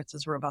make sure it's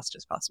as robust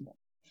as possible.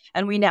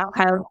 And we now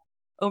have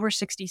over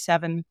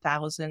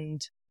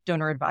 67,000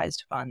 donor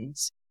advised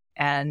funds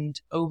and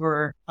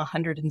over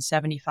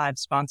 175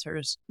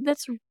 sponsors.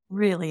 That's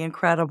really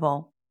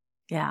incredible.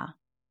 Yeah.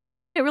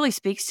 It really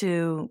speaks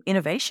to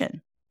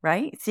innovation,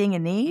 right? Seeing a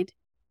need,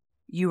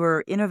 you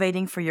were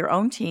innovating for your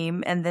own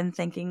team and then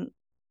thinking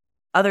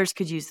others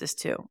could use this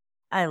too.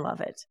 I love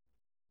it.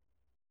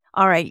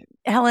 All right,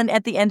 Helen,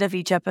 at the end of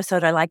each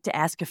episode, I like to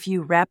ask a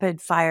few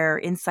rapid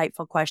fire,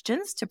 insightful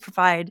questions to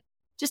provide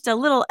just a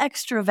little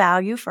extra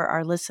value for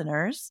our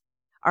listeners.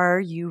 Are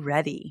you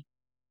ready?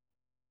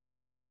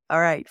 All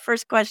right,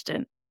 first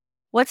question.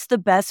 What's the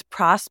best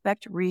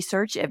prospect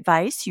research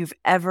advice you've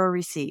ever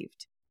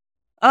received?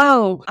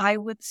 Oh, I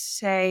would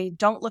say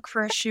don't look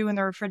for a shoe in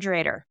the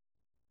refrigerator.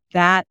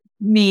 That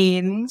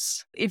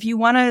means if you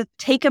want to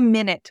take a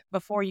minute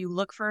before you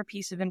look for a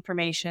piece of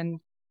information,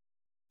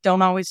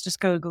 don't always just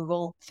go to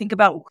Google. Think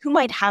about who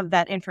might have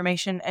that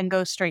information and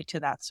go straight to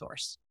that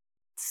source.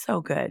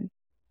 So good.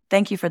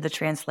 Thank you for the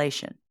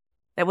translation.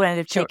 That wouldn't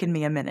have taken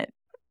me a minute.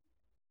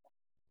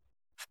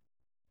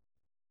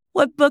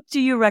 What book do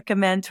you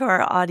recommend to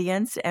our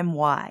audience and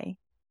why?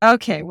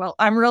 Okay, well,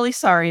 I'm really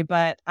sorry,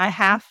 but I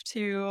have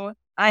to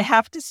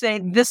say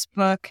this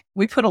book,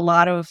 we put a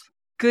lot of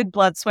good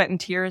blood, sweat, and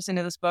tears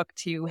into this book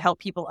to help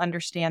people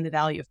understand the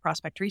value of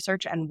prospect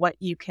research and what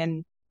you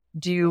can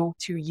do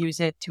to use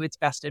it to its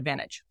best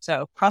advantage.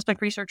 So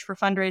prospect research for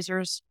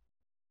fundraisers.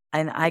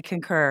 And I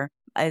concur.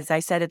 As I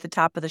said at the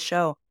top of the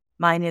show,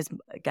 mine has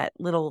got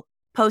little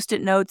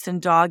Post-it notes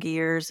and dog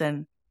ears,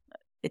 and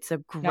it's a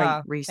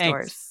great resource.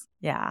 Thanks.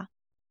 Yeah.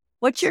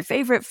 What's your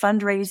favorite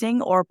fundraising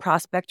or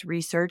prospect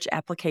research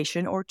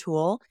application or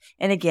tool?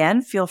 And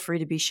again, feel free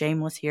to be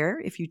shameless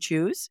here if you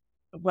choose.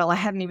 Well, I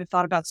hadn't even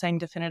thought about saying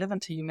Definitive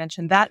until you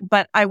mentioned that,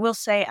 but I will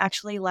say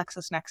actually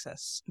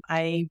LexisNexis.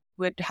 I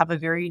would have a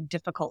very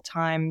difficult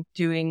time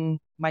doing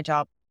my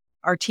job.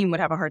 Our team would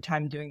have a hard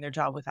time doing their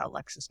job without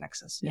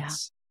LexisNexis. Yeah.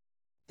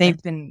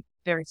 They've been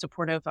very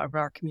supportive of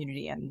our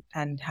community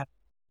and have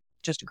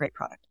just a great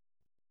product.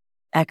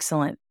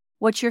 Excellent.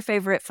 What's your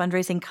favorite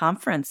fundraising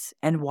conference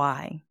and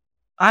why?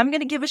 I'm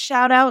going to give a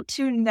shout out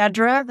to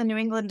NEDRA, the New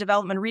England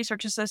Development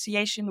Research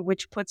Association,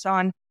 which puts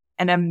on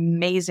an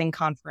amazing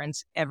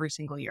conference every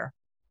single year,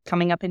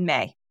 coming up in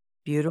May.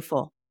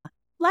 Beautiful.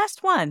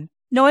 Last one.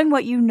 Knowing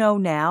what you know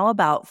now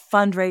about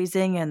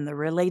fundraising and the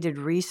related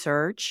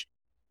research,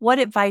 what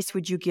advice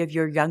would you give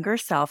your younger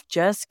self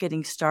just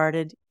getting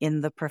started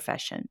in the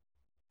profession?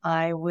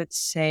 I would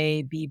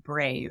say be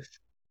brave.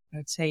 I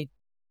would say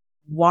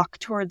walk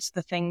towards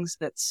the things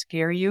that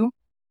scare you.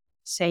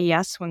 Say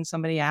yes when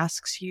somebody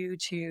asks you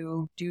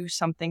to do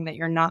something that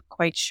you're not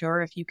quite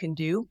sure if you can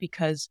do,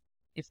 because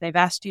if they've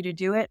asked you to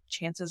do it,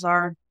 chances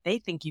are they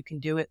think you can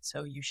do it,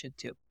 so you should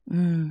too.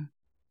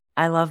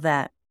 I love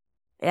that.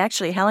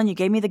 Actually, Helen, you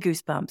gave me the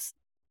goosebumps.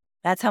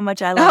 That's how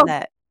much I love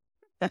that.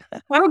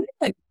 Well,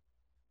 good.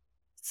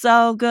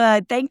 So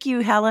good. Thank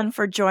you, Helen,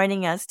 for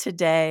joining us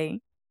today.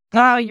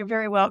 Oh, you're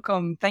very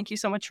welcome. Thank you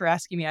so much for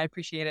asking me. I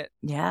appreciate it.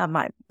 Yeah,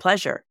 my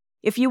pleasure.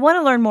 If you want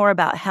to learn more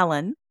about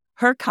Helen,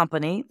 her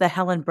company, the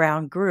Helen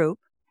Brown Group,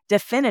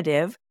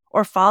 Definitive,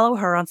 or follow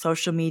her on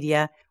social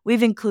media,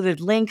 we've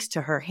included links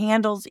to her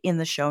handles in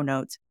the show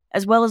notes,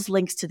 as well as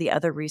links to the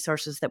other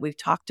resources that we've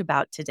talked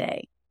about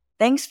today.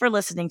 Thanks for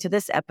listening to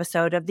this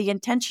episode of the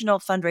Intentional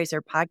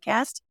Fundraiser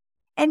Podcast,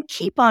 and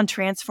keep on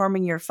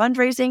transforming your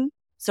fundraising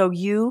so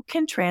you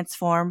can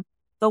transform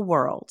the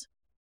world.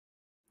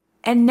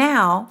 And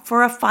now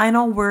for a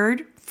final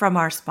word from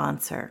our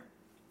sponsor.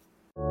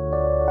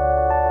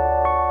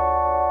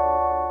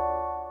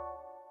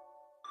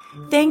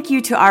 Thank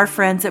you to our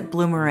friends at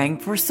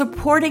Bloomerang for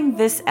supporting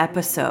this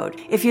episode.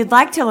 If you'd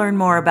like to learn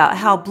more about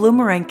how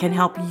Bloomerang can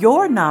help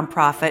your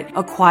nonprofit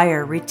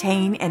acquire,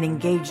 retain, and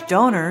engage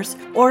donors,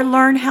 or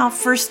learn how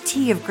First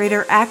Tee of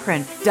Greater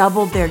Akron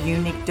doubled their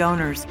unique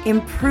donors,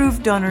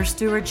 improved donor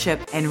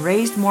stewardship, and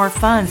raised more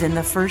funds in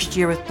the first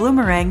year with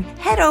Bloomerang,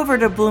 head over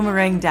to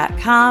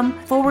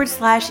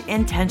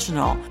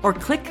bloomerang.com/intentional or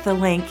click the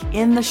link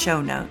in the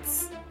show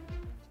notes.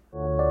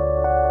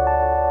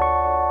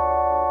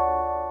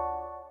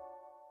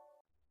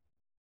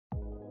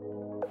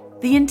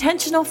 The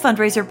Intentional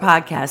Fundraiser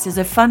Podcast is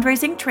a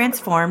Fundraising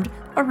Transformed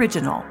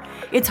original.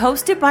 It's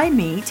hosted by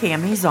me,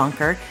 Tammy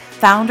Zonker,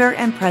 founder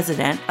and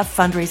president of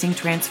Fundraising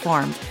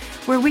Transformed,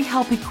 where we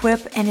help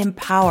equip and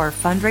empower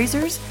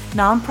fundraisers,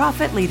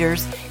 nonprofit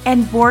leaders,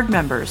 and board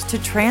members to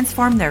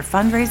transform their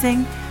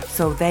fundraising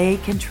so they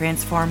can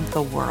transform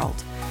the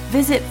world.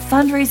 Visit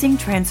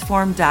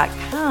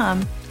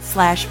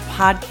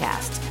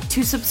fundraisingtransformed.com/podcast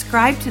to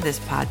subscribe to this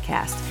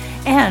podcast.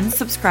 And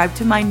subscribe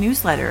to my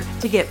newsletter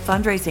to get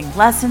fundraising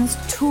lessons,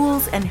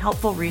 tools, and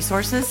helpful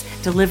resources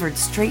delivered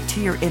straight to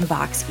your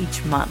inbox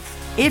each month.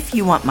 If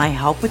you want my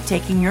help with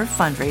taking your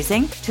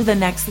fundraising to the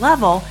next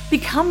level,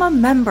 become a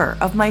member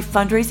of my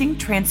Fundraising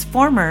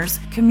Transformers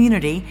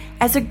community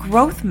as a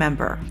growth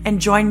member and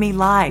join me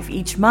live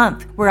each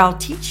month where I'll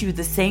teach you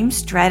the same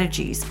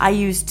strategies I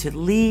use to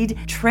lead,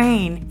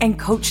 train, and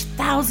coach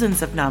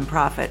thousands of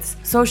nonprofits,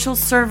 social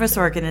service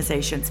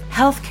organizations,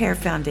 healthcare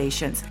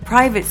foundations,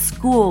 private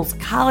schools,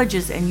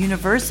 colleges, and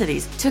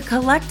universities to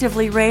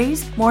collectively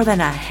raise more than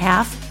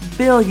 $500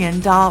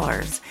 million.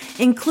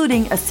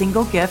 Including a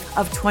single gift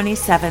of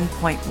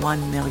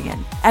 $27.1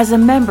 million. As a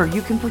member,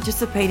 you can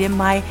participate in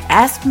my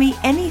Ask Me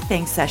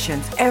Anything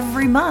sessions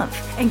every month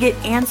and get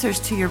answers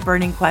to your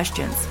burning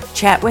questions.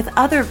 Chat with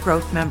other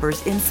growth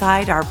members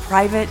inside our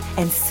private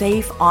and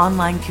safe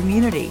online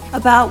community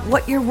about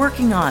what you're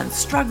working on,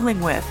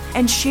 struggling with,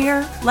 and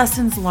share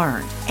lessons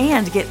learned.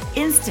 And get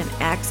instant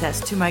access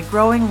to my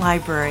growing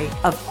library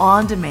of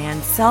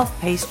on-demand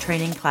self-paced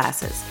training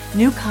classes.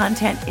 New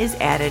content is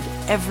added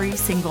every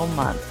single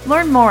month.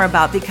 Learn more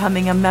about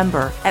becoming a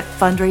member at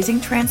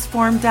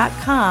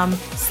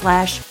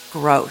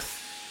fundraisingtransform.com/growth.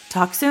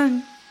 Talk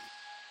soon.